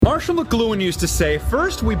Marshall McLuhan used to say,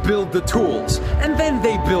 first we build the tools, and then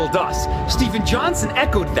they build us. Stephen Johnson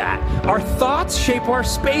echoed that. Our thoughts shape our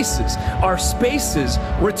spaces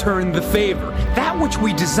return the favor. That which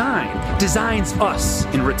we design designs us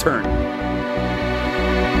in return.